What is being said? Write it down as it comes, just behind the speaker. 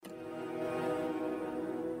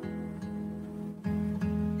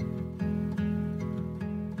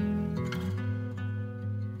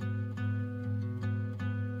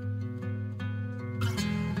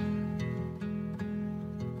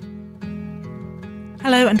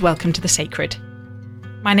Hello and welcome to The Sacred.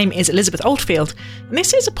 My name is Elizabeth Oldfield, and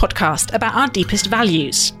this is a podcast about our deepest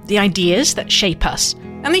values, the ideas that shape us,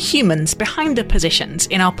 and the humans behind the positions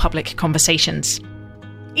in our public conversations.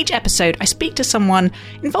 Each episode, I speak to someone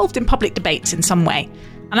involved in public debates in some way,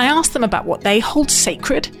 and I ask them about what they hold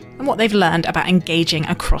sacred and what they've learned about engaging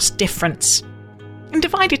across difference. In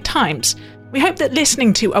divided times, we hope that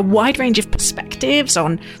listening to a wide range of perspectives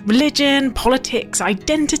on religion, politics,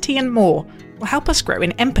 identity, and more will help us grow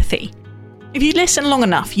in empathy. If you listen long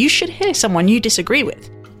enough, you should hear someone you disagree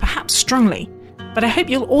with, perhaps strongly, but I hope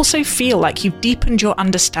you'll also feel like you've deepened your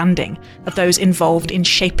understanding of those involved in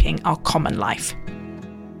shaping our common life.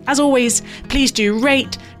 As always, please do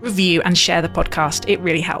rate, review, and share the podcast. It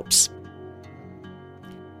really helps.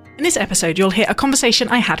 In this episode, you'll hear a conversation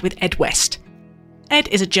I had with Ed West. Ed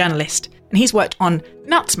is a journalist, and he's worked on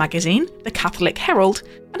Nuts magazine, the Catholic Herald,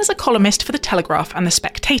 and as a columnist for the Telegraph and The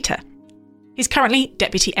Spectator. He's currently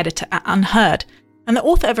deputy editor at Unherd, and the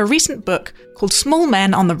author of a recent book called Small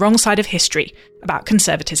Men on the Wrong Side of History about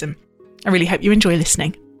conservatism. I really hope you enjoy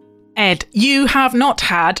listening. Ed, you have not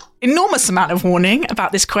had enormous amount of warning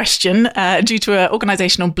about this question due to an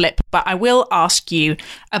organisational blip, but I will ask you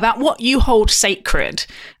about what you hold sacred,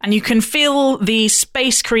 and you can fill the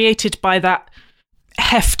space created by that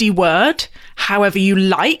hefty word however you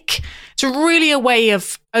like. It's really a way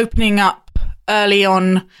of opening up early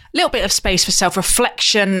on a little bit of space for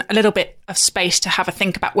self-reflection, a little bit of space to have a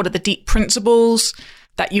think about what are the deep principles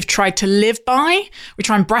that you've tried to live by. We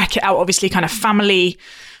try and bracket out, obviously, kind of family,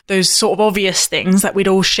 those sort of obvious things that we'd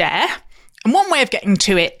all share. And one way of getting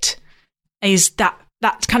to it is that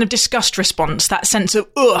kind of disgust response, that sense of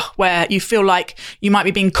where you feel like you might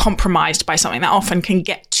be being compromised by something that often can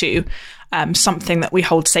get to something that we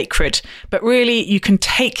hold sacred. But really, you can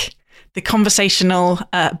take the conversational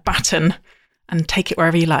baton and take it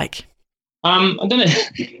wherever you like. I don't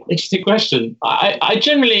know. Interesting question. I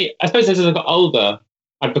generally, I suppose as I got older,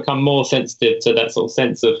 I've become more sensitive to that sort of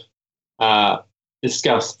sense of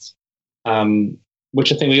disgust,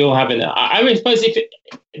 which I think we all have in it. I mean, I suppose it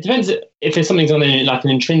depends if there's something on like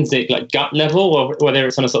an intrinsic, like gut level, or whether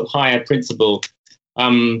it's on a sort of higher principle.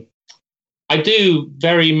 I do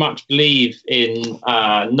very much believe in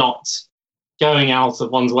not going out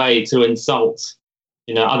of one's way to insult,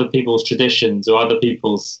 other people's traditions or other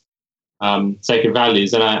people's sacred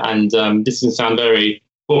values. And this can sound very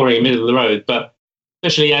boring, middle of the road, but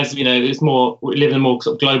especially as, we live in a more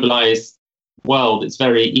sort of globalized world, it's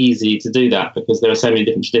very easy to do that because there are so many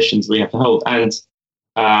different traditions we have to hold. And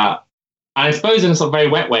I suppose in a sort of very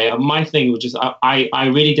wet way, my thing was just,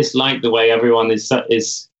 I really dislike the way everyone is,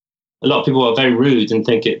 a lot of people are very rude and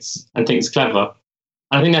think it's clever.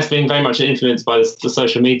 And I think that's been very much influenced by the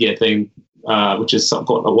social media thing, which has sort of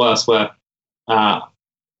gotten worse, where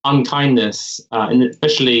unkindness, and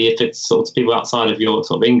especially if it's sort of people outside of your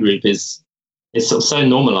sort of in-group, is sort of so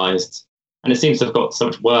normalized. And it seems to have got so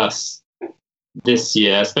much worse this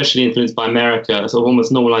year, especially influenced by America, sort of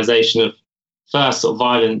almost normalization of first sort of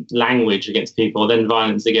violent language against people, then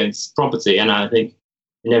violence against property, and I think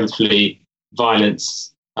inevitably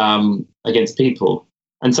violence against people.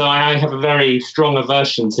 And so I have a very strong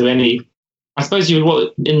aversion to any, I suppose you would,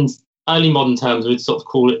 what in early modern terms we'd sort of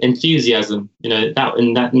call it enthusiasm, that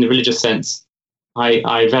in the religious sense.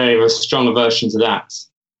 I very have a strong aversion to that.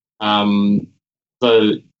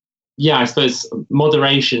 So yeah, I suppose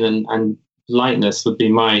moderation and politeness would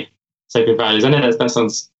be my sacred values. I know that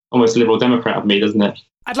sounds almost liberal Democrat of me, doesn't it?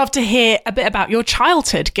 I'd love to hear a bit about your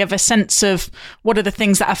childhood. Give a sense of what are the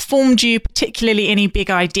things that have formed you, particularly any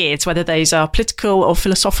big ideas, whether those are political or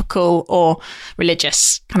philosophical or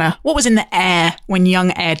religious. Kind of what was in the air when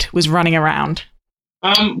young Ed was running around?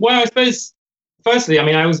 Well, I suppose, firstly,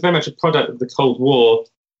 I was very much a product of the Cold War,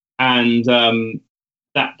 and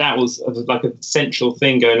that was like a central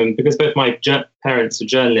thing going on because both my parents were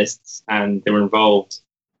journalists and they were involved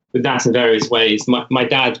with that in various ways. My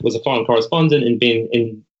dad was a foreign correspondent and been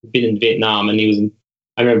in Vietnam, and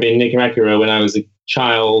I remember being in Nicaragua when I was a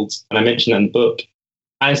child, and I mentioned that in the book.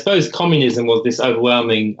 And I suppose communism was this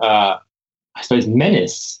overwhelming,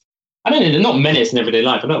 menace. I don't know, not menace in everyday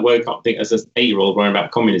life. I don't woke up think as an 8-year-old worrying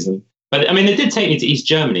about communism. But they did take me to East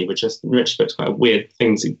Germany, which is in retrospect quite a weird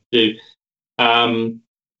thing to do.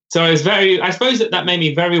 So I suppose that made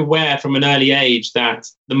me very aware from an early age that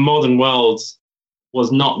the modern world was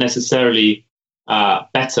not necessarily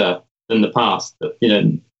better than the past.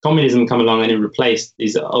 That, communism come along and it replaced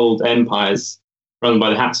these old empires run by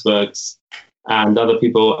the Habsburgs and other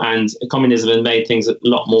people, and communism had made things a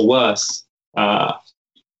lot more worse.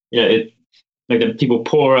 It made the people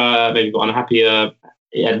poorer, maybe got unhappier.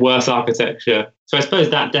 It had worse architecture. So I suppose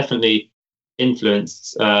that definitely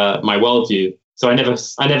influenced my worldview. So I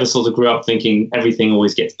never sort of grew up thinking everything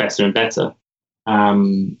always gets better and better.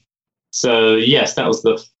 So yes, that was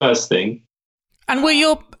the first thing. And were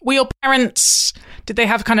your parents, did they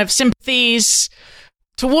have kind of sympathies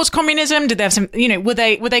towards communism? Did they have some, were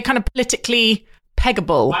they kind of politically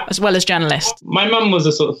peggable as well as journalists? My mum was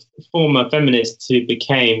a sort of former feminist who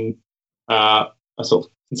became a sort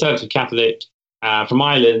of conservative Catholic from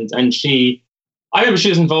Ireland, and I remember she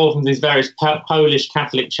was involved in these various Polish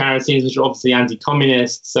Catholic charities, which are obviously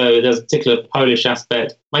anti-communist. So there's a particular Polish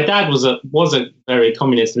aspect. My dad was a very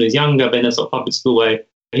communist when he was younger, but in a sort of public school way.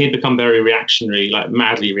 He had become very reactionary, like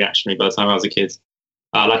madly reactionary by the time I was a kid,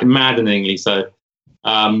 like maddeningly so.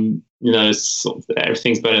 Sort of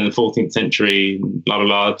everything's better in the 14th century, blah, blah,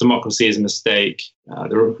 blah. Democracy is a mistake.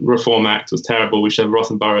 The Reform Act was terrible. We should have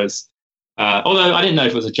Rothenboroughs. Although I didn't know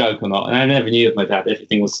if it was a joke or not. And I never knew of my dad.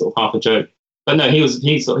 Everything was sort of half a joke. But no,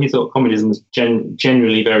 he thought communism was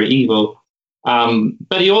genuinely very evil.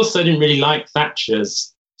 But he also didn't really like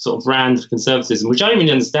Thatcher's sort of brand of conservatism, which I didn't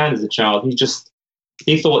really understand as a child.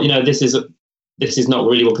 He thought, this is not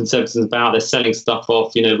really what conservatism is about. They're selling stuff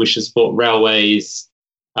off. We should support railways.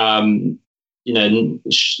 It's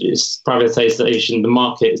privatization. The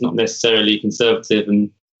market is not necessarily conservative,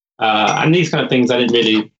 and these kind of things I didn't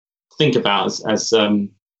really think about as until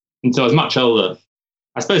I was much older.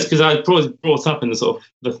 I suppose because I was brought up in the sort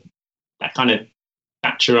of that kind of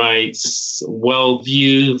Thatcherite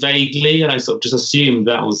worldview vaguely, and I sort of just assumed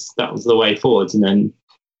that was the way forwards. And then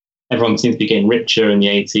everyone seemed to be getting richer in the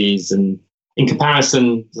 80s, and in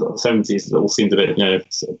comparison, sort of 70s, it all seemed a bit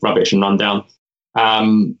sort of rubbish and run down.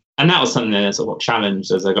 And that was something that I sort of got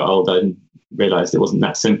challenged as I got older and realised it wasn't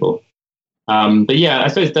that simple. But yeah, I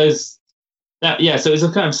suppose so it was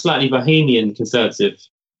a kind of slightly bohemian conservative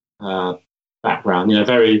background.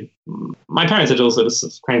 My parents had all sorts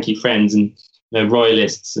of cranky friends and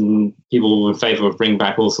royalists and people who were in favour of bringing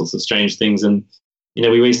back all sorts of strange things. And we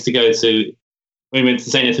used to we went to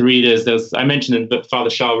St. Etheridus. I mentioned in the book Father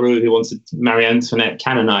Charles Roux, who wanted Marie Antoinette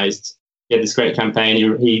canonised. He had this great campaign.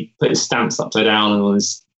 He put his stamps upside down and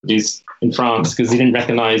was in France because he didn't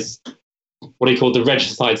recognise what he called the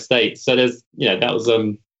regicide state. So there's that was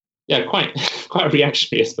quite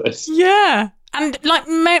reactionary, I suppose. Yeah. And like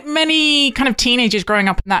many kind of teenagers growing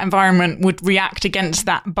up in that environment would react against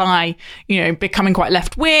that by, becoming quite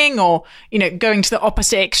left wing or, going to the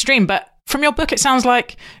opposite extreme. But from your book, it sounds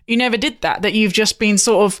like you never did that you've just been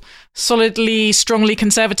sort of solidly, strongly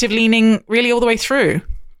conservative leaning really all the way through.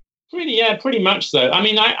 Pretty much so. I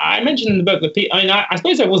mean, I mentioned in the book that I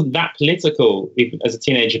suppose I wasn't that political as a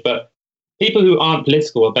teenager, but people who aren't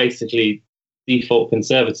political are basically default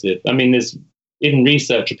conservative. I mean, there's even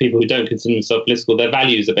research of people who don't consider themselves political, their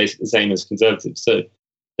values are basically the same as conservatives. So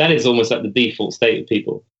that is almost like the default state of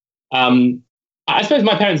people. I suppose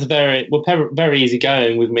my parents were very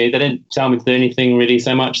easygoing with me. They didn't tell me to do anything really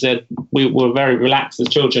so much. We were very relaxed as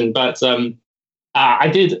children. But I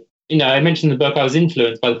did, I mentioned in the book, I was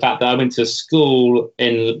influenced by the fact that I went to a school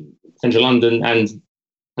in central London and it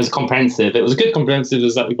was comprehensive. It was a good comprehensive. It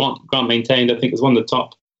was like grant maintained. I think it was one of the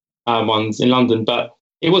top ones in London. But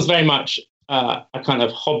it was very much a kind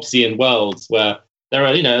of Hobbesian world where there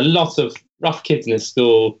are, a lot of rough kids in this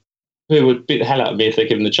school who would beat the hell out of me if they're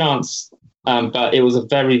given the chance. But it was a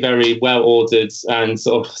very, very well-ordered and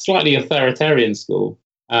sort of slightly authoritarian school.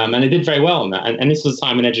 And it did very well on that. And this was a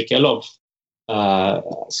time when a lot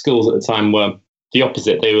of schools at the time were the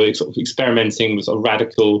opposite. They were sort of experimenting with sort of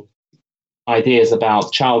radical ideas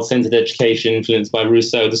about child-centered education influenced by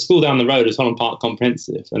Rousseau. The school down the road was Holland Park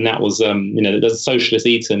Comprehensive. And that was, there's a socialist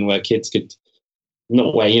Eton where kids could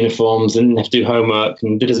not wear uniforms and have to do homework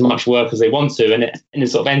and did as much work as they want to. And it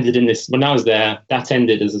sort of ended in this, when I was there, that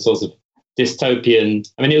ended as a sort of dystopian.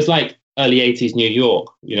 I mean, it was like early 80s New York,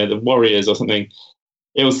 the Warriors or something.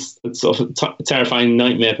 It was sort of a terrifying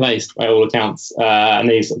nightmare place by all accounts. And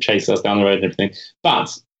they sort of chased us down the road and everything.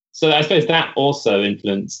 But so I suppose that also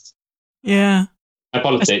influenced my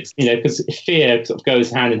politics, because fear sort of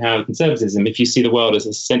goes hand in hand with conservatism. If you see the world as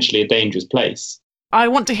essentially a dangerous place. I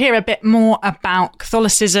want to hear a bit more about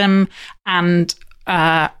Catholicism and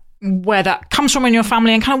where that comes from in your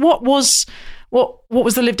family and kind of what was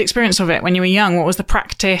the lived experience of it when you were young? What was the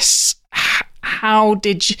practice? How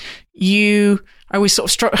did you? I always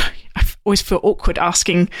I always feel awkward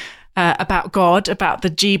asking about God, about the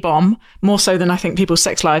G-bomb, more so than I think people's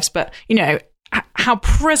sex lives. But how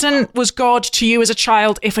present was God to you as a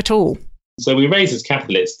child, if at all? So we raised as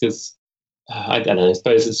Catholics because I don't know. I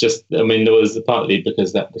suppose it's just. I mean, there was partly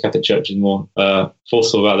because the Catholic Church is more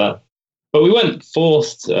forceful about that, but we weren't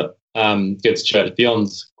forced to go to church beyond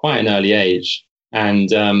quite an early age. And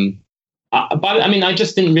But I mean, I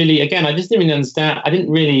just didn't really. Again, I just didn't really understand. I didn't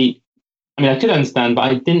really. I mean, I could understand, but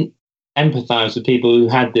I didn't empathise with people who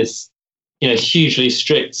had this, hugely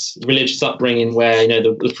strict religious upbringing where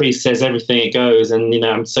the priest says everything it goes, and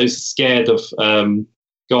I'm so scared of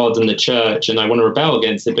God and the church, and I want to rebel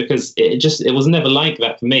against it, because it was never like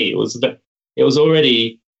that for me. It was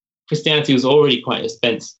already, Christianity was already quite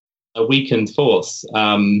a weakened force,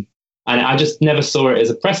 and I just never saw it as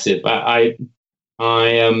oppressive. I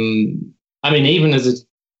mean, even as a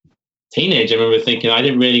teenager, I remember thinking I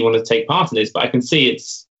didn't really want to take part in this, but I can see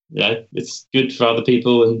it's good for other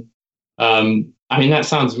people, and I mean, that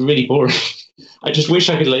sounds really boring. I just wish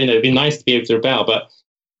I could, it'd be nice to be able to rebel, but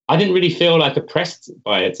I didn't really feel like oppressed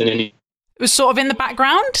by it in any. It was sort of in the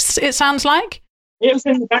background, it sounds like. It was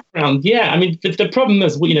in the background, yeah. I mean, the problem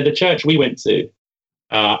is, the church we went to,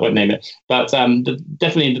 I won't name it, but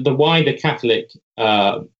definitely the wider Catholic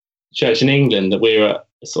church in England that we were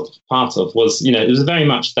sort of part of was, it was very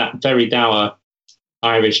much that very dour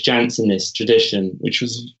Irish Jansenist tradition, which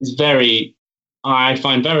was very, I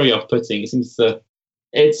find very off-putting.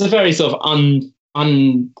 It's a very sort of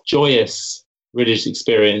unjoyous religious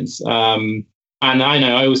experience. And I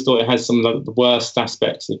know I always thought it has some of the worst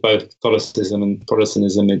aspects of both Catholicism and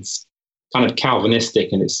Protestantism. It's kind of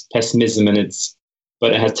Calvinistic in its pessimism,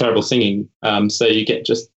 but it has terrible singing. So you get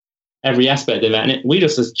just every aspect of that. And we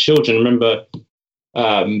just as children remember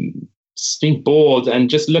being bored and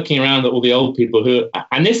just looking around at all the old people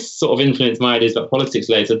and this sort of influenced my ideas about politics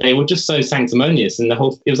later. They were just so sanctimonious, and it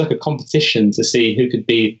was like a competition to see who could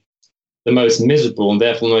be the most miserable and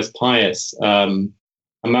therefore the most pious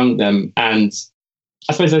among them. And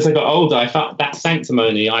I suppose as I got older, I felt that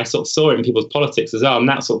sanctimony, I sort of saw it in people's politics as well, and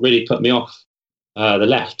that sort of really put me off the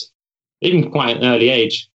left, even quite an early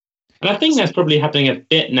age. And I think that's probably happening a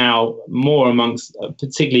bit now more amongst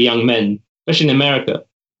particularly young men, especially in America.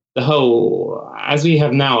 The whole, as we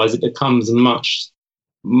have now, as it becomes much,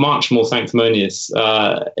 much more sanctimonious,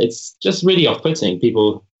 it's just really off-putting,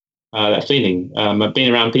 people, that feeling,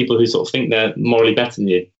 being around people who sort of think they're morally better than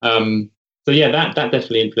you. So yeah, that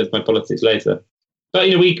definitely influenced my politics later. But,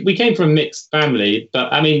 we came from a mixed family,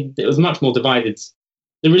 but I mean, it was much more divided.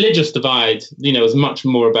 The religious divide, was much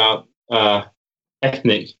more about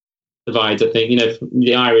ethnic divides, I think,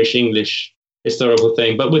 the Irish, English historical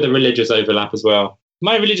thing, but with a religious overlap as well.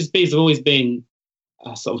 My religious beliefs have always been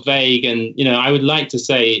sort of vague, and I would like to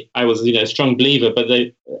say I was a strong believer, but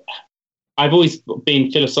I've always been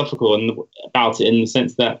philosophical about it in the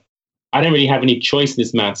sense that I don't really have any choice in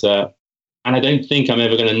this matter, and I don't think I'm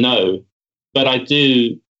ever going to know. But I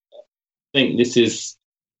do think this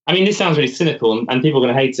sounds really cynical, and people are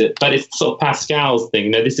going to hate it, but it's sort of Pascal's thing.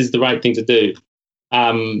 This is the right thing to do.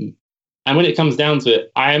 And when it comes down to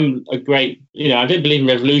it, I am a great, I don't believe in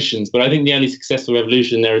revolutions, but I think the only successful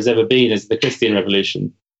revolution there has ever been is the Christian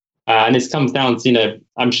Revolution. And it comes down to,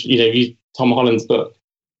 Tom Holland's book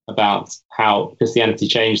about how Christianity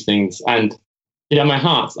changed things. And, in my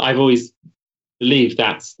heart, I've always believed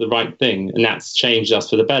that's the right thing, and that's changed us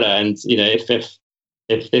for the better. And,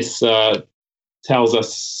 if this tells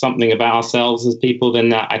us something about ourselves as people,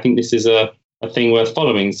 then I think this is a thing worth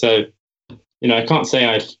following. So, I can't say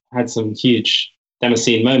I've had some huge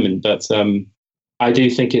Damascene moment, but I do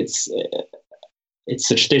think it's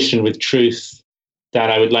a tradition with truth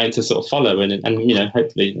that I would like to sort of follow and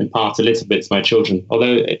hopefully impart a little bit to my children.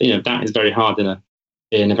 Although that is very hard in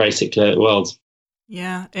a very secular world.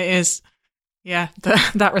 Yeah, it is. Yeah,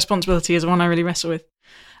 that responsibility is one I really wrestle with.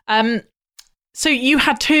 So you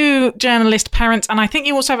had two journalist parents, and I think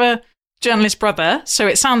you also have a journalist brother. So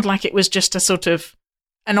it sounds like it was just a sort of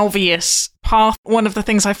an obvious path. One of the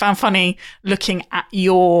things I found funny looking at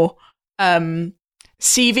your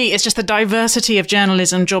CV is just the diversity of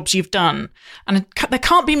journalism jobs you've done. And there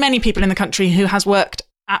can't be many people in the country who has worked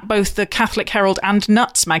at both the Catholic Herald and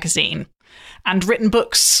Nuts magazine and written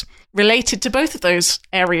books related to both of those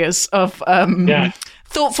areas of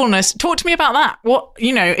thoughtfulness. Talk to me about that. What,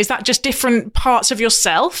 is that just different parts of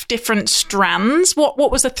yourself, different strands?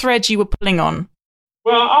 What was the thread you were pulling on?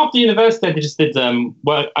 Well, after university, I just did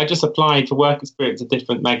work. I just applied for work experience at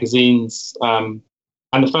different magazines, and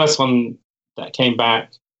the first one that came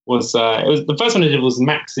back was the first one I did was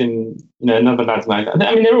Maxim, another lads magazine.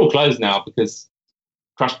 I mean, they're all closed now because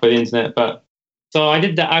crushed by the internet. But so I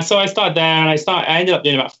did that. So I started there, and I ended up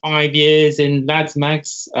doing about 5 years in lads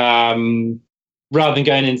mags, rather than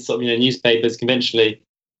going into sort of newspapers conventionally.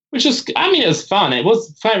 Which was, it was fun. It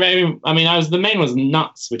was very, the main was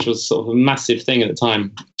Nuts, which was sort of a massive thing at the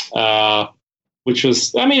time, which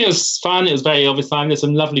was, it was fun. It was very obvious time. There's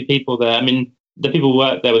some lovely people there. The people who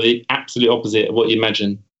worked there were the absolute opposite of what you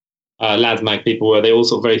imagine. Lads Mag people were. They all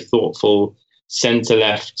sort of very thoughtful,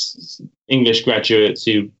 centre-left English graduates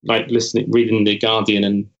who like reading The Guardian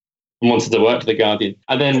and wanted to work for The Guardian.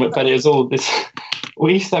 And then, but it was all this.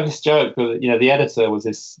 We used to have this joke that, the editor was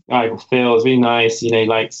this guy called Phil. It was really nice. He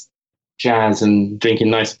likes jazz and drinking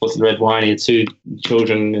nice bottles of red wine. He had 2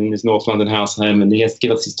 children in his North London house home, and he has to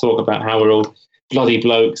give us his talk about how we're all bloody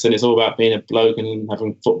blokes, and it's all about being a bloke and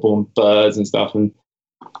having football and birds and stuff. And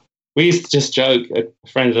we used to just joke, a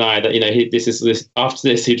friend and I, that after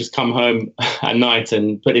this he'd just come home at night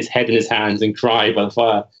and put his head in his hands and cry by the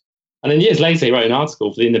fire. And then years later he wrote an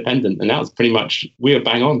article for The Independent, and that was pretty much, we were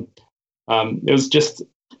bang on. It was just,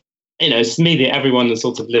 it's me that everyone was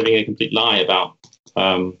sort of living a complete lie about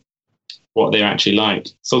what they're actually like,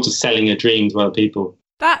 sort of selling a dream to other people.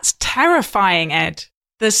 That's terrifying, Ed.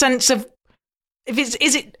 The sense of,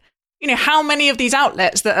 how many of these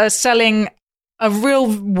outlets that are selling a real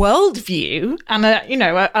worldview and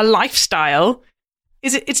a lifestyle,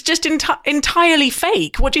 it's just entirely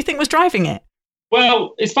fake. What do you think was driving it?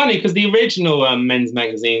 Well, it's funny because the original men's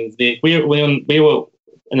magazines, we were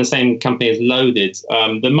in the same company as Loaded.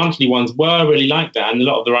 The monthly ones were really like that, and a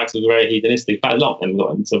lot of the writers were very hedonistic. In fact, a lot of them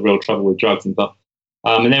got into real trouble with drugs and stuff,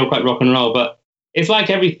 and they were quite rock and roll. But it's like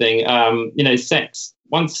everything, sex.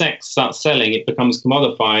 Once sex starts selling, it becomes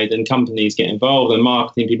commodified, and companies get involved, and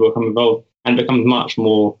marketing people become involved, and it becomes much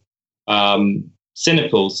more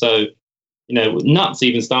cynical. So, Nuts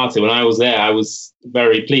even started when I was there. I was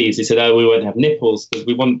very pleased. He said, "Oh, we won't have nipples because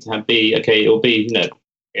we want to it'll be,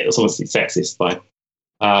 it's obviously sexist by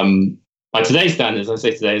today's standards." I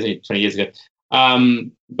say today, it's only 20 years ago.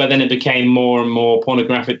 But then it became more and more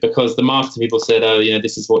pornographic because the marketing people said, "Oh,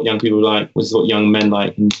 this is what young people like. This is what young men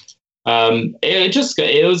like." And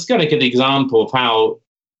it was kind of a good example of how,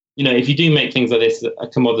 if you do make things like this a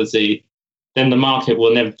commodity, then the market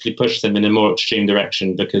will inevitably push them in a more extreme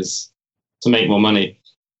direction to make more money.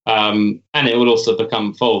 And it will also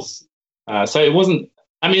become false. So it wasn't,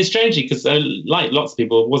 it's strangely because like lots of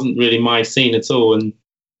people, it wasn't really my scene at all. And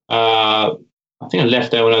I think I left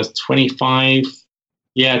there when I was 25,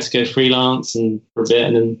 to go freelance and for a bit.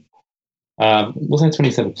 And then, was I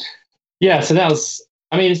 27? Yeah, so that was,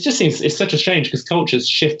 it just seems, it's such a strange because culture's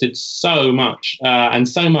shifted so much and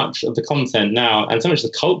so much of the content now and so much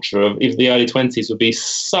of the culture of even the early 20s would be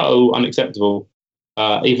so unacceptable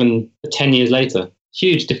even 10 years later.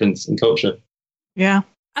 Huge difference in culture. Yeah.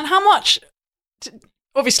 And how much,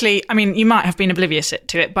 obviously, you might have been oblivious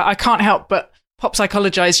to it, but I can't help but pop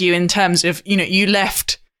psychologize you in terms of, you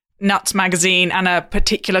left Nuts magazine and a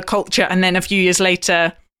particular culture, and then a few years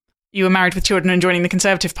later, you were married with children and joining the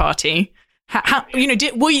Conservative Party. How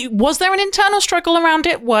was there an internal struggle around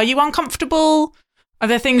it? Were you uncomfortable? Are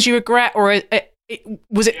there things you regret, or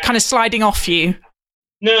was it kind of sliding off you?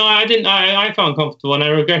 No, I didn't. I felt uncomfortable and I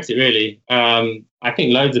regret it really. I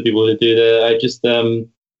think loads of people who do that.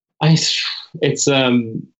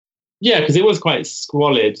 Because it was quite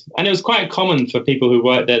squalid, and it was quite common for people who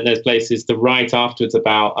worked at those places to write afterwards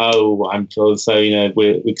about, I'm told so,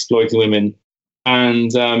 we're exploiting women,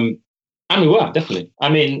 and we were definitely.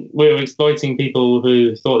 We were exploiting people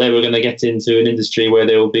who thought they were going to get into an industry where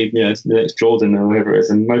they will be, the next Jordan or whoever it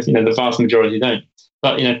is, and most, the vast majority don't.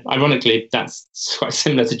 But ironically, that's quite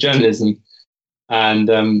similar to journalism, and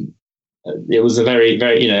it was a very,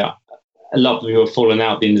 very, a lot of people have fallen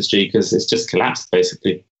out of the industry because it's just collapsed,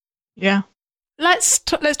 basically. Yeah, let's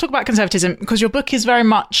talk about conservatism, because your book is very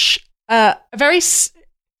much it's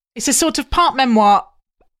a sort of part memoir,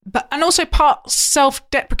 and also part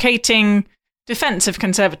self-deprecating defense of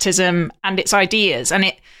conservatism and its ideas. And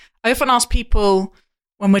I often ask people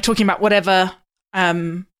when we're talking about whatever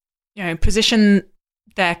position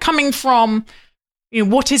they're coming from,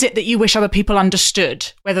 what is it that you wish other people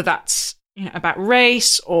understood, whether that's about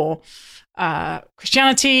race or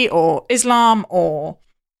Christianity or Islam or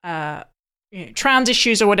trans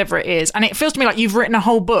issues or whatever it is. And it feels to me like you've written a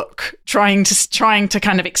whole book trying to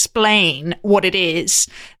kind of explain what it is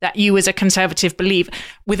that you as a conservative believe,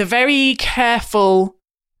 with a very careful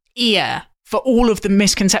ear for all of the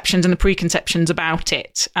misconceptions and the preconceptions about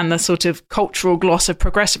it and the sort of cultural gloss of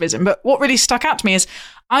progressivism. But what really stuck out to me is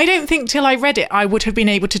I don't think till I read it I would have been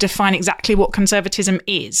able to define exactly what conservatism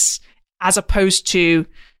is, as opposed to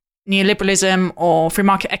neoliberalism or free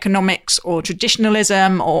market economics or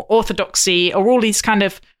traditionalism or orthodoxy or all these kind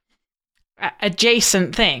of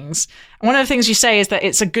adjacent things. And one of the things you say is that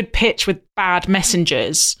it's a good pitch with bad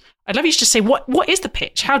messengers. I'd love you to just say, what is the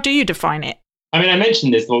pitch? How do you define it? I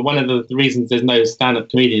mentioned this, but one of the reasons there's no stand-up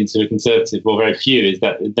comedians who are conservative, or very few, is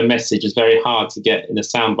that the message is very hard to get in a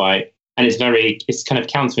soundbite, and it's kind of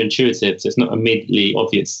counterintuitive, so it's not immediately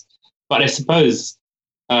obvious. But I suppose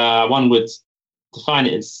one would define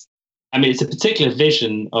it as, it's a particular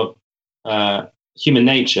vision of human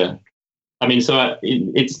nature. So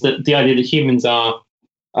it's the idea that humans are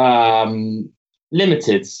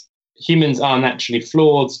limited. Humans are naturally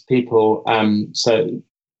flawed people. So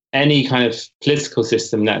any kind of political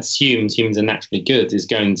system that assumes humans are naturally good is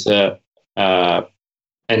going to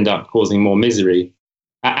end up causing more misery.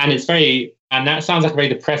 And that sounds like a very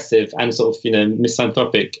depressive and sort of,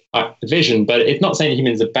 misanthropic vision, but it's not saying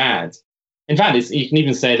humans are bad. In fact, you can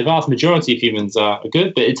even say the vast majority of humans are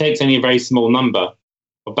good, but it takes only a very small number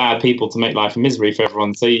of bad people to make life a misery for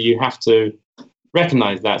everyone. So you have to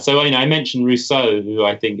recognize that. So, I mentioned Rousseau, who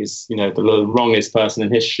I think is, the wrongest person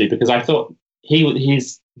in history, because I thought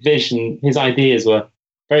his vision, his ideas were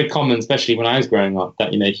very common, especially when I was growing up,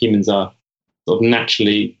 that, humans are sort of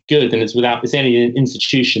naturally good, and it's only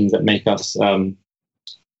institutions that make us,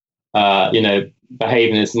 behave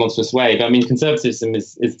in this monstrous way. But conservatism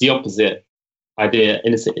is the opposite idea.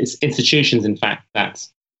 And it's institutions, in fact, that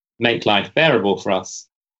make life bearable for us.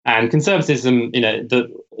 And conservatism, the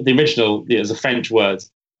original is a French word,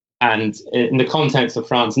 and in the context of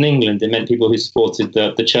France and England, it meant people who supported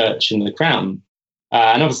the church and the crown.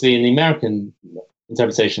 And obviously, in the American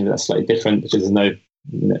interpretation, that's slightly different because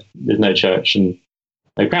there's no church and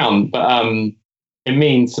no crown. But it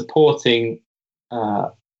means supporting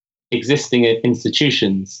existing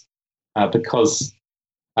institutions because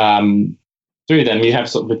through them you have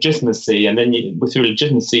sort of legitimacy, and then through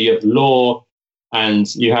legitimacy you have law,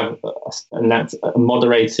 and you have and that's a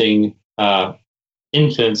moderating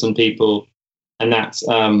influence on people, and that's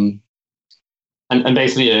and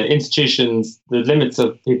basically institutions, the limits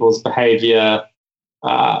of people's behaviour.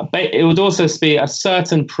 But it would also be a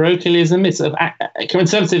certain parochialism.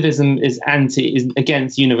 Conservatism is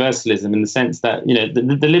against universalism, in the sense that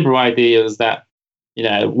the liberal idea is that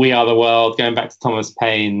we are the world. Going back to Thomas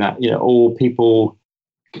Paine, that all people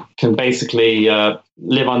can basically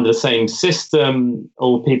live under the same system.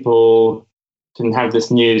 All people can have this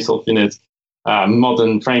new sort of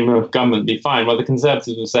modern framework of government, be fine. Well, the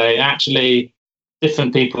conservatives will say actually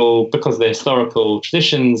different people, because of their historical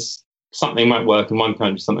traditions, something might work in one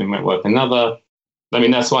country, something might work in another.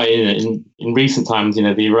 That's why in recent times, the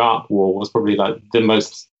Iraq War was probably like the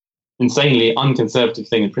most insanely unconservative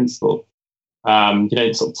thing in principle. You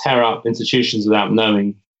don't sort of tear up institutions without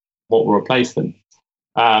knowing what will replace them.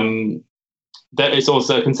 That it's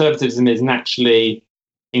also, conservatism is naturally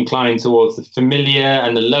inclined towards the familiar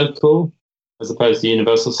and the local as opposed to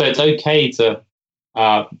universal. So it's okay to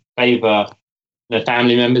favour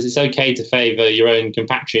family members. It's okay to favour your own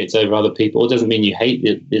compatriots over other people. It doesn't mean you hate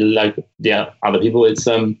the other people. It's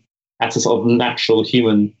that's a sort of natural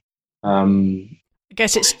human. I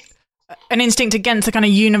guess it's an instinct against the kind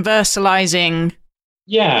of universalizing.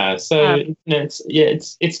 Yeah. So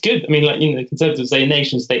it's good. Conservatives say a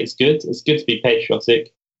nation state is good. It's good to be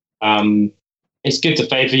patriotic. It's good to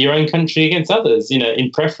favour your own country against others.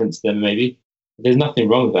 In preference to them, maybe. There's nothing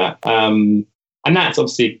wrong with that. And that's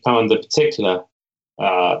obviously come under particular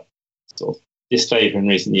sort of disfavour in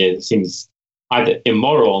recent years. It seems either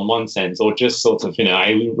immoral in one sense, or just sort of,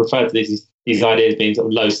 I refer to these ideas being sort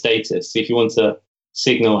of low status. If you want to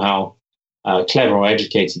signal how clever or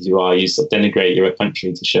educated you are, you sort of denigrate your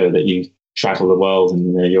country to show that you travel the world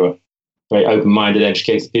and you're very open-minded,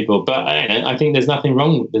 educated people. But I think there's nothing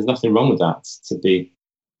wrong with that, to be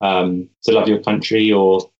to love your country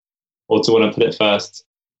or to want to put it first.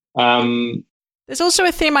 There's also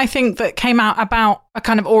a theme, I think, that came out about a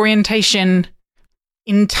kind of orientation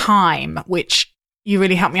in time, which you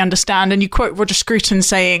really helped me understand. And you quote Roger Scruton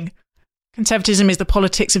saying, conservatism is the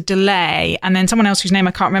politics of delay. And then someone else whose name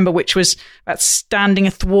I can't remember, which was about standing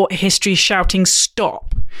athwart history, shouting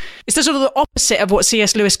stop. It's the sort of the opposite of what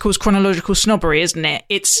C.S. Lewis calls chronological snobbery, isn't it?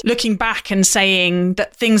 It's looking back and saying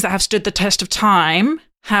that things that have stood the test of time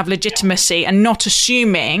have legitimacy, and not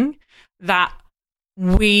assuming that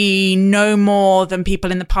we know more than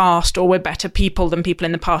people in the past, or we're better people than people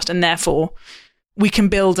in the past, and therefore we can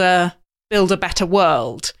build a better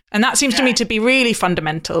world. And that seems to me to be really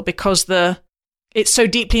fundamental, because it's so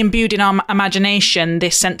deeply imbued in our imagination,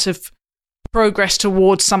 this sense of progress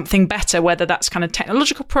towards something better, whether that's kind of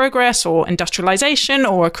technological progress or industrialization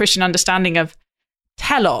or a Christian understanding of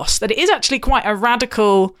telos, that it is actually quite a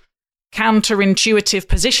radical, counterintuitive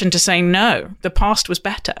position to say, no, the past was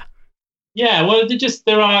better. Yeah, well, there's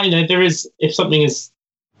the argument, if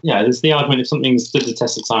something's stood the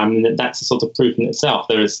test of time, then that's a sort of proof in itself.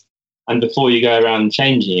 And before you go around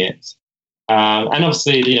changing it. And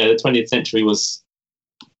obviously, the 20th century was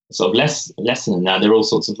sort of less than that. There are all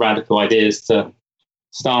sorts of radical ideas to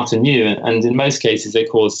start anew. And in most cases, they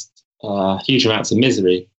caused huge amounts of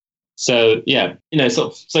misery. So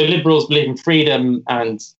so liberals believe in freedom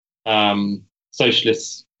and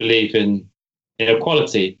socialists believe in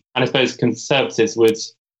equality, and I suppose conservatives would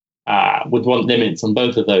want limits on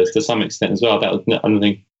both of those to some extent as well. That was another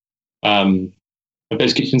thing. I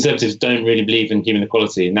suppose conservatives don't really believe in human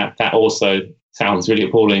equality, and that also sounds really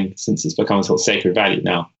appalling since it's become a sort of sacred value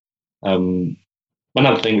now.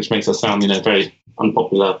 Another thing which makes us sound, very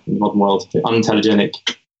unpopular in the modern world, unintelligent.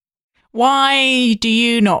 Why do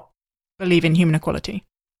you not believe in human equality?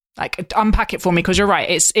 Like, unpack it for me, because you're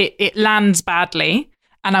right. It lands badly,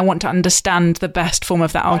 and I want to understand the best form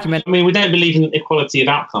of that argument. I mean, we don't believe in equality of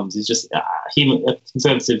outcomes. It's just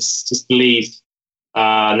conservatives just believe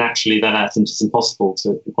naturally that that's just impossible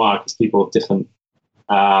to acquire because people have different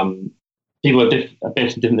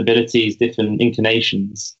different abilities, different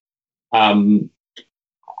inclinations, and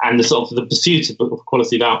the sort of the pursuit of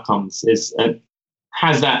equality of outcomes is a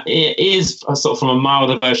sort of from a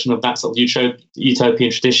milder version of that sort of utopian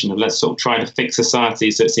tradition of let's sort of try to fix society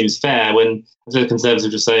so it seems fair. When the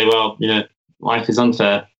conservatives just say, well, life is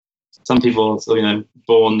unfair. Some people are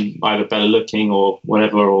born either better looking or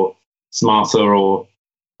whatever, or smarter, or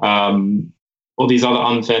all these other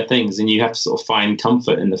unfair things, and you have to sort of find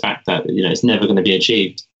comfort in the fact that it's never going to be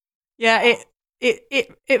achieved. Yeah,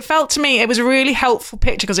 it felt to me, it was a really helpful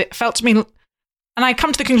picture, because it felt to me, and I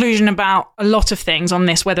come to the conclusion about a lot of things on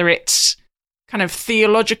this, whether it's kind of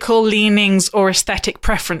theological leanings or aesthetic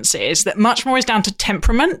preferences, that much more is down to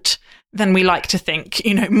temperament than we like to think.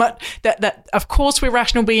 That of course we're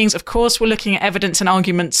rational beings, of course we're looking at evidence and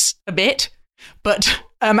arguments a bit, but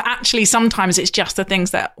actually sometimes it's just the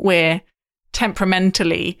things that we're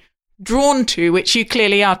temperamentally drawn to, which you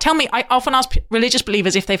clearly are. Tell me, I often ask religious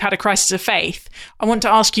believers if they've had a crisis of faith. I want to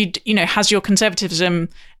ask you, has your conservatism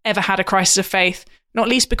ever had a crisis of faith? Not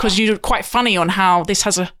least because you're quite funny on how this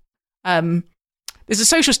has there's a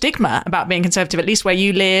social stigma about being conservative, at least where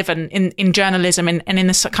you live and in journalism and in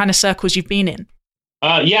the kind of circles you've been in.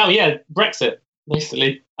 Brexit,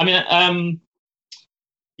 basically. I mean,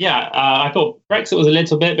 I thought Brexit was a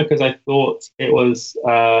little bit, because I thought it was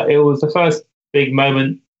the first big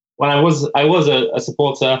moment when I was a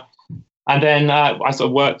supporter, and then I sort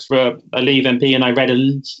of worked for a Leave MP, and I read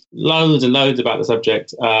loads and loads about the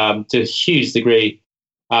subject to a huge degree,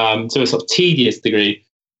 to a sort of tedious degree,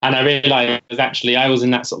 and I realised actually I was in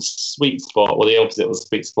that sort of sweet spot, or the opposite was a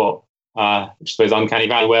sweet spot, which I suppose uncanny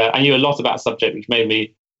valley, where I knew a lot about the subject, which made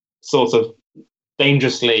me sort of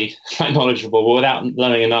dangerously knowledgeable, but without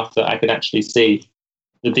knowing enough that I could actually see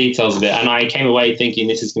the details of it. And I came away thinking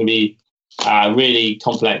this is going to be really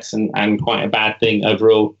complex and quite a bad thing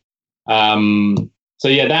overall. So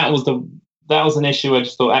yeah, that was an issue. I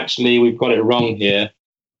just thought actually we've got it wrong here.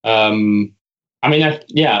 I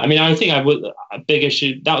think a big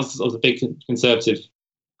issue. That was sort of a big conservative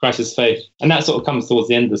crisis of faith, and that sort of comes towards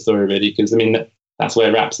the end of the story, really, because I mean that's where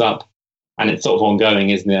it wraps up. And it's sort of ongoing,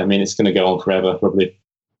 isn't it? I mean, it's going to go on forever, probably.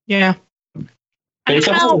 Yeah. But it's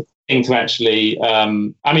a sort of thing to actually.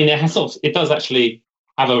 It does actually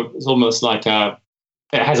have it's almost like it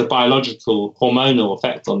has a biological, hormonal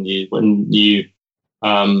effect on you when you,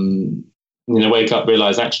 wake up,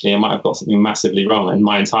 realize actually I might have got something massively wrong, and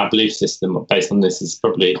my entire belief system based on this is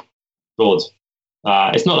probably flawed.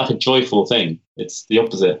 It's not like a joyful thing; it's the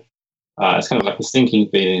opposite. It's kind of like a sinking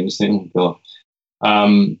feeling. Just think, oh,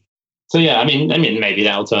 God. So yeah, I mean, maybe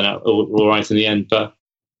that'll turn out all right in the end, but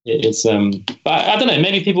it's. But I don't know.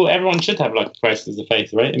 Maybe everyone should have like a crisis of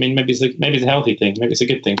faith, right? I mean, maybe it's a healthy thing. Maybe it's a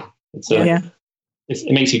good thing.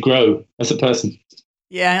 It makes you grow as a person.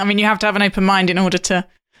 Yeah, I mean, you have to have an open mind in order to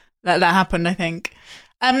let that happen, I think.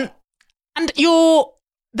 And the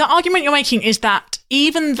argument you're making is that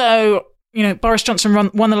even though Boris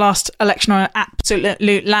Johnson won the last election on an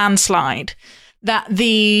absolute landslide, that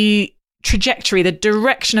the trajectory, the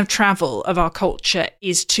direction of travel of our culture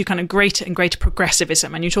is to kind of greater and greater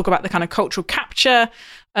progressivism. And you talk about the kind of cultural capture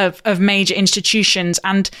of major institutions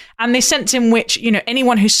and the sense in which,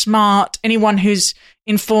 anyone who's smart, anyone who's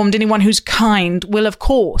informed, anyone who's kind will of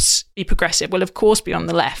course be progressive, will of course be on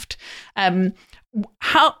the left. Just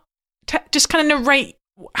kind of narrate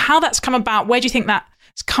how that's come about. Where do you think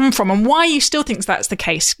that's come from, and why you still think that's the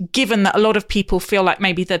case, given that a lot of people feel like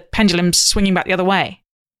maybe the pendulum's swinging back the other way?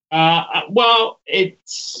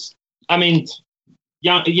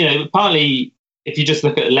 Partly if you just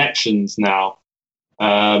look at elections now,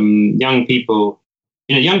 young people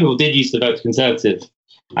did used to vote for Conservative,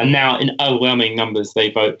 and now in overwhelming numbers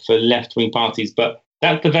they vote for left-wing parties. But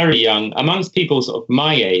that's the very young. Amongst people sort of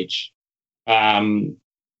my age, I'm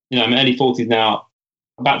early 40s now.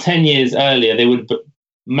 About 10 years earlier, they would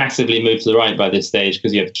massively moved to the right by this stage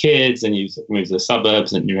because you have kids and you move to the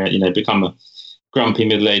suburbs and you become a grumpy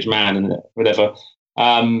middle-aged man and whatever.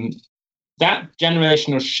 That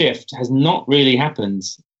generational shift has not really happened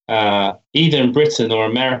either in Britain or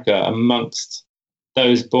America amongst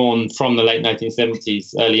those born from the late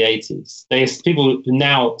 1970s, early 80s. There's people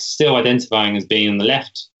now still identifying as being on the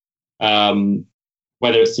left,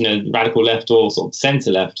 whether it's radical left or sort of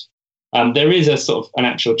centre left. There is a sort of an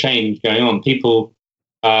actual change going on. People,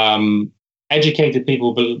 educated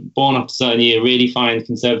people born up to a certain year, really find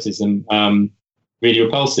conservatism really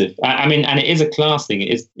repulsive. I mean, and it is a class thing. It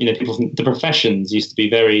is, people from the professions used to be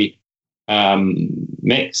very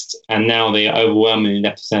mixed, and now they are overwhelmingly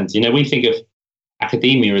left of centre. We think of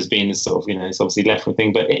academia as being this sort of, it's obviously left-wing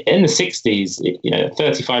thing, but in the 60s,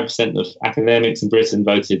 35% of academics in Britain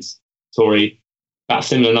voted Tory, about a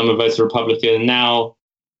similar number voted Republican, and now,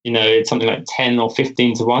 it's something like 10 or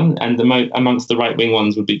 15 to 1, and amongst the right-wing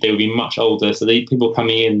ones would be much older, so the people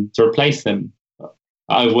coming in to replace them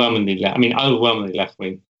are overwhelmingly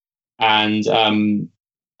left-wing, and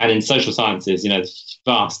in social sciences,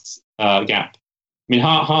 vast gap. I mean,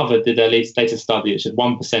 Harvard did their latest study. It said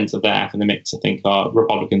 1% of their academics, I think, are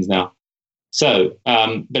Republicans now. So,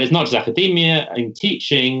 but it's not just academia. In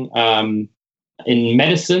teaching, in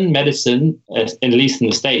medicine, at least in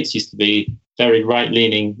the States, used to be very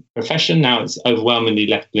right-leaning profession. Now it's overwhelmingly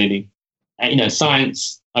left-leaning.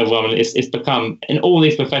 Science, overwhelmingly, it's become, in all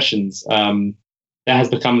these professions, there has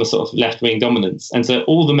become a sort of left-wing dominance. And so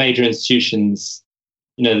all the major institutions,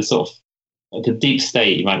 the sort of the deep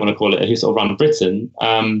state, you might want to call it, who sort of run Britain,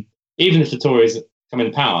 even if the Tories come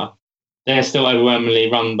into power, they're still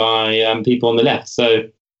overwhelmingly run by people on the left. So,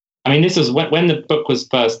 I mean, this was when the book was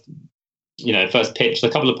first pitched. A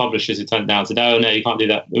couple of publishers who turned down said, "Oh no, you can't do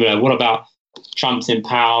that. What about Trump's in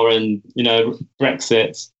power and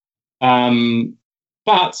Brexit?"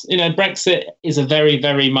 But Brexit is a very,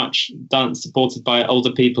 very much supported by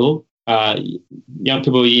older people. Young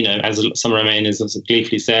people, as some Remainers have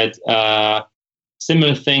gleefully said,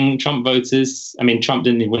 similar thing, Trump voters. I mean, Trump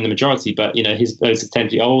didn't even win the majority, but, his voters tend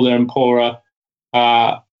to be older and poorer.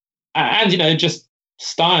 And, just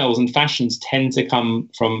styles and fashions tend to come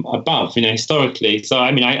from above, historically. So,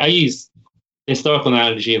 I mean, I use the historical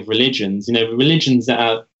analogy of religions. Religions that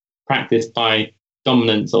are practiced by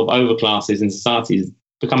dominant sort of overclasses in societies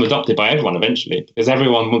become adopted by everyone eventually, because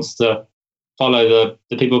everyone wants to follow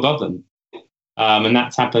the people above them. And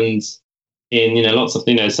that's happened in, lots of,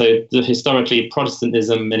 so historically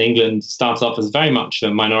Protestantism in England started off as very much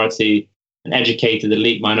a minority, an educated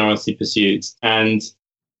elite minority pursuit. And,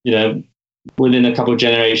 within a couple of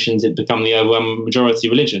generations, it became the overwhelming majority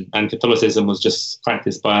religion. And Catholicism was just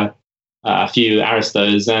practiced by a few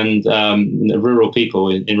aristos and rural people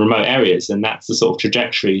in remote areas. And that's the sort of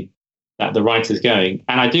trajectory that the right is going.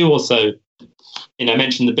 And I do also,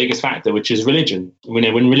 mention the biggest factor, which is religion.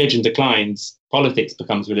 When religion declines, politics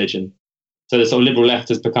becomes religion. So the sort of liberal left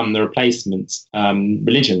has become the replacement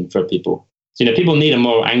religion for people. So, people need a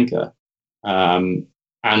moral anchor. And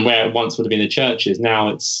where it once would have been the churches, now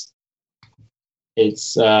it's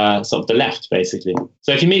sort of the left, basically.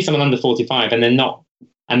 So if you meet someone under 45 and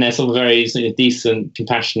they're sort of a very decent,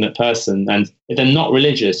 compassionate person, and if they're not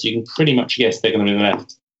religious, you can pretty much guess they're going to be on the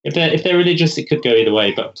left. If they're religious, it could go either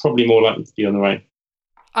way, but probably more likely to be on the right.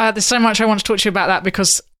 There's so much I want to talk to you about that,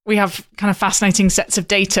 because we have kind of fascinating sets of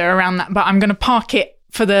data around that. But I'm going to park it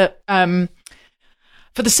for the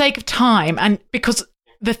sake of time, and because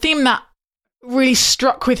the theme that really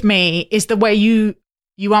struck with me is the way you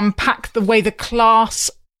unpack the way the class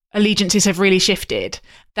allegiances have really shifted.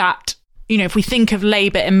 That if we think of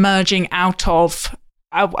Labour emerging out of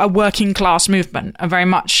a working class movement, a very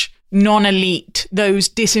much non-elite, those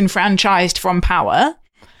disenfranchised from power,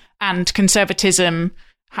 and conservatism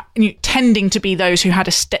tending to be those who had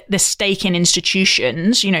the stake in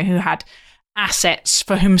institutions, who had assets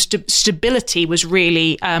for whom stability was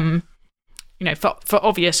really, for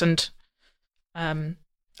obvious and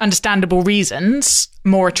understandable reasons,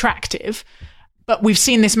 more attractive. But we've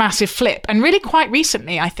seen this massive flip, and really quite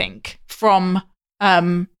recently, I think, from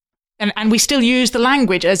and we still use the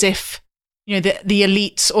language as if the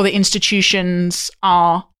elites or the institutions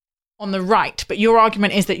are on the right. But your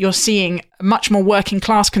argument is that you're seeing a much more working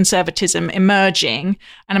class conservatism emerging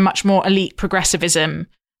and a much more elite progressivism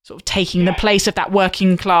sort of taking the place of that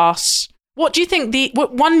working class. What do you think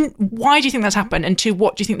why do you think that's happened? And two,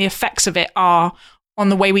 what do you think the effects of it are on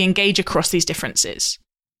the way we engage across these differences?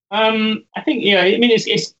 I think,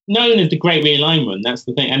 it's known as the Great Realignment. That's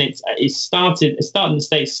the thing. And it started in the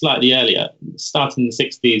States slightly earlier. It started in the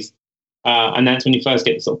 60s. And that's when you first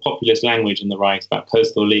get the sort of populist language in the right about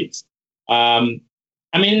coastal elites.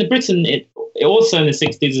 I mean, in Britain, it also in the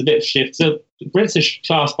 60s is a bit of a shift. So British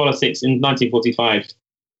class politics in 1945,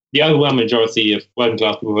 the overwhelming majority of working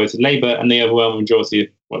class people voted Labour, and the overwhelming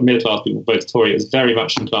majority of middle class people voted Tory. It was very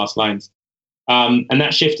much in class lines. And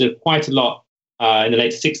that shifted quite a lot in the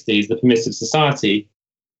late 60s, the permissive society.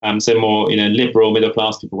 So more, liberal middle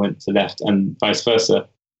class people went to left and vice versa.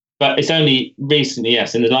 But it's only recently,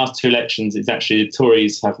 yes, in the last two elections, it's actually the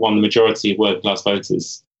Tories have won the majority of working class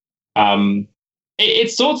voters.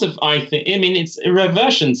 It's sort of, I think, it's a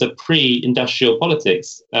reversion to pre-industrial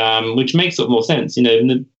politics, which makes sort of more sense. In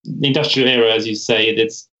the industrial era, as you say,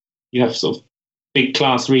 you have sort of big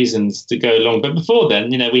class reasons to go along. But before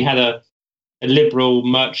then, we had a liberal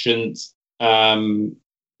merchant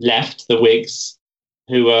left, the Whigs,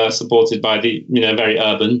 who were supported by the, very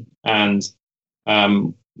urban and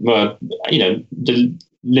were, the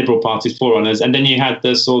Liberal Party's forerunners. And then you had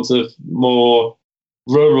the sort of more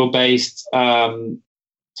rural-based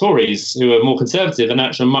Tories who are more conservative and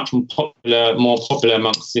actually much more popular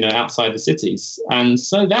amongst, outside the cities. And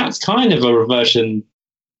so that's kind of a reversion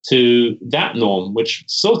to that norm, which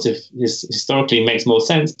sort of historically makes more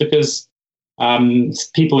sense because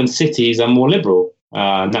people in cities are more liberal.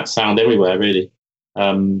 And that's found everywhere, really.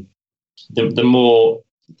 The more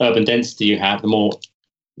urban density you have, the more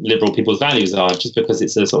liberal people's values are, just because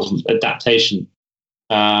it's a sort of adaptation.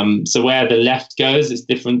 So where the left goes, it's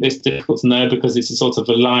different. It's difficult to know because it's a sort of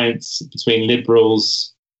alliance between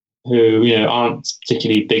liberals who, aren't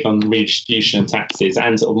particularly big on redistribution and taxes,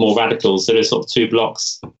 and sort of more radicals. So there's sort of two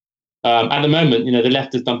blocks. At the moment, the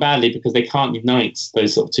left has done badly because they can't unite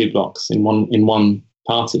those sort of two blocks in one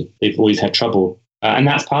party. They've always had trouble, and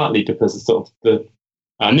that's partly because of sort of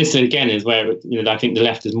and this again is where I think the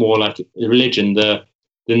left is more like religion. The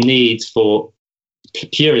need for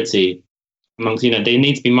purity amongst, they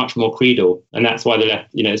need to be much more creedal, and that's why the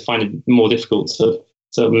left, is finding it more difficult to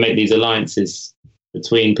sort of make these alliances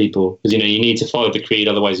between people because you need to follow the creed,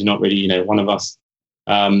 otherwise you're not really one of us.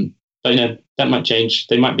 But that might change.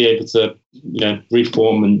 They might be able to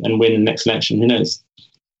reform and win the next election. Who knows?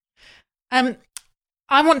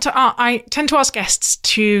 I tend to ask guests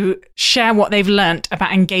to share what they've learnt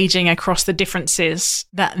about engaging across the differences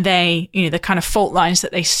that they, the kind of fault lines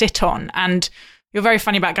that they sit on. And you're very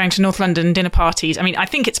funny about going to North London dinner parties. I mean, I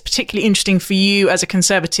think it's particularly interesting for you as a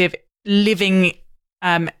Conservative living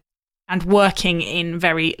and working in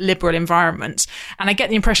very liberal environments. And I get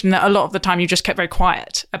the impression that a lot of the time you just kept very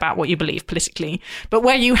quiet about what you believe politically. But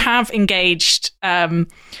where you have engaged and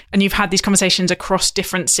you've had these conversations across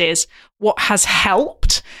differences, what has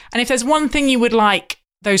helped? And if there's one thing you would like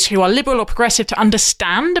those who are liberal or progressive to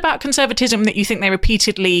understand about conservatism that you think they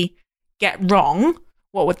repeatedly get wrong,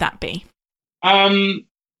 what would that be? I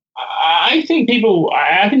think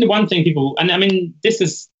the one thing people, and I mean, this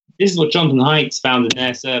is what Jonathan Haidt's found in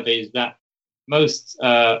their surveys, that most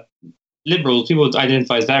liberals, people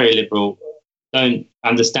identify as very liberal, don't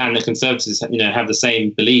understand that conservatives, have the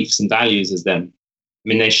same beliefs and values as them. I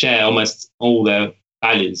mean, they share almost all their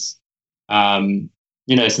values. So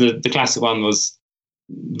the classic one was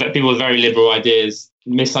that people with very liberal ideas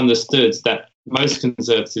misunderstood that most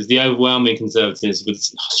conservatives, the overwhelming conservatives, would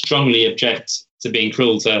strongly object to being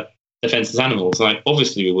cruel to defenseless animals. Like,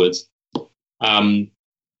 obviously we would.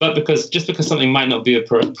 But because something might not be a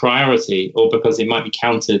priority, or because it might be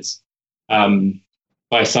countered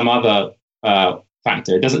by some other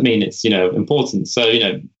factor, it doesn't mean it's important. So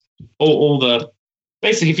all the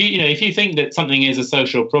basically, if you think that something is a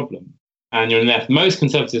social problem and you're left, most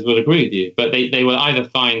conservatives will agree with you, but they will either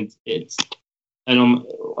find it's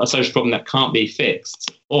a social problem that can't be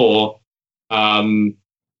fixed, or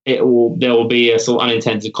there will be a sort of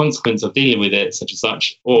unintended consequence of dealing with it, such and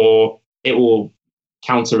such, or it will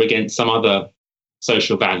counter against some other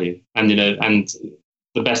social value. And and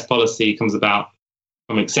the best policy comes about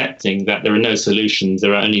from accepting that there are no solutions,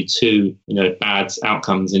 there are only two bad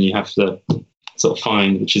outcomes, and you have to sort of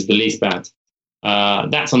find which is the least bad.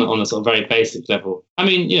 That's on a sort of very basic level. I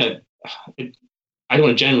mean, I don't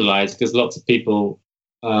want to generalize, because lots of people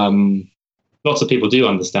do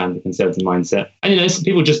understand the conservative mindset, and some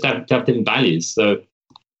people just have different values. So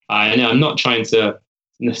I'm not trying to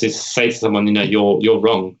necessarily say to someone, you're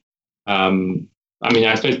wrong.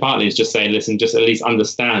 I suppose partly it's just saying, listen, just at least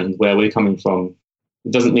understand where we're coming from.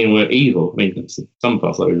 It doesn't mean we're evil. I mean, some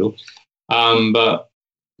parts are evil, but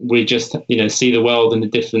we just see the world in a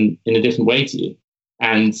different way to you.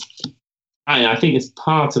 And I think it's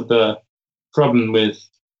part of the problem with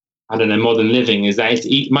modern living, is that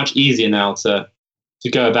it's much easier now to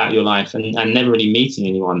go about your life and never really meeting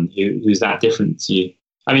anyone who's that different to you.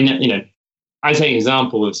 I mean, I take an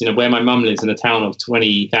example of where my mum lives, in a town of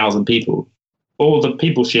 20,000 people. all the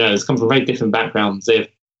people she knows come from very different backgrounds. They have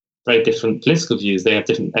very different political views. They have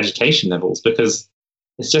different education levels, because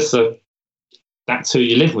it's just that's who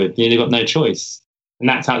you live with. You've got no choice. And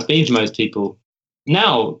that's how it's been for most people.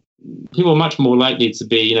 Now, people are much more likely to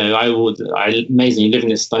be, amazingly live in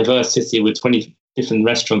this diverse city with 20 different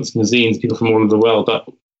restaurants, cuisines, people from all over the world, but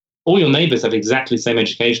all your neighbours have exactly the same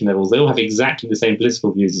education levels. They all have exactly the same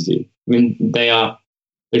political views as you. I mean,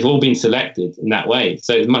 they've all been selected in that way.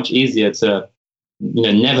 So it's much easier to,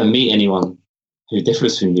 never meet anyone who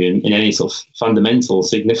differs from you in any sort of fundamental,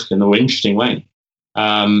 significant, or interesting way.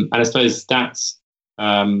 And I suppose that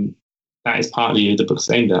is partly who the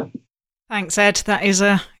book's aimed at. Thanks, Ed. That is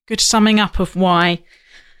a good summing up of why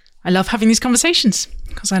I love having these conversations,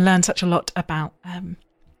 because I learn such a lot about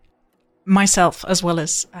myself as well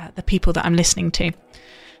as the people that I'm listening to.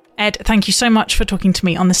 Ed, thank you so much for talking to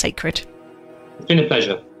me on The Sacred. It's been a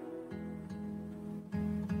pleasure.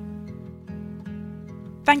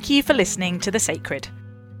 Thank you for listening to The Sacred.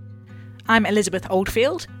 I'm Elizabeth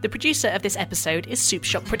Oldfield. The producer of this episode is Soup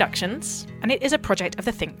Shop Productions, and it is a project of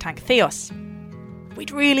the think tank Theos.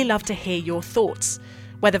 We'd really love to hear your thoughts,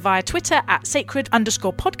 whether via Twitter at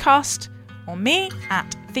sacred_podcast, or me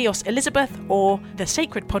at Theos Elizabeth, or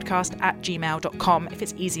thesacredpodcast@gmail.com if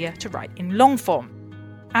it's easier to write in long form.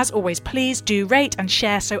 As always, please do rate and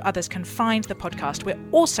share so others can find the podcast. We're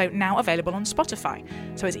also now available on Spotify,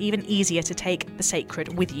 so it's even easier to take The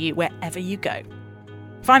Sacred with you wherever you go.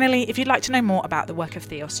 Finally, if you'd like to know more about the work of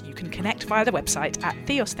Theos, you can connect via the website at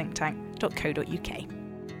theosthinktank.co.uk.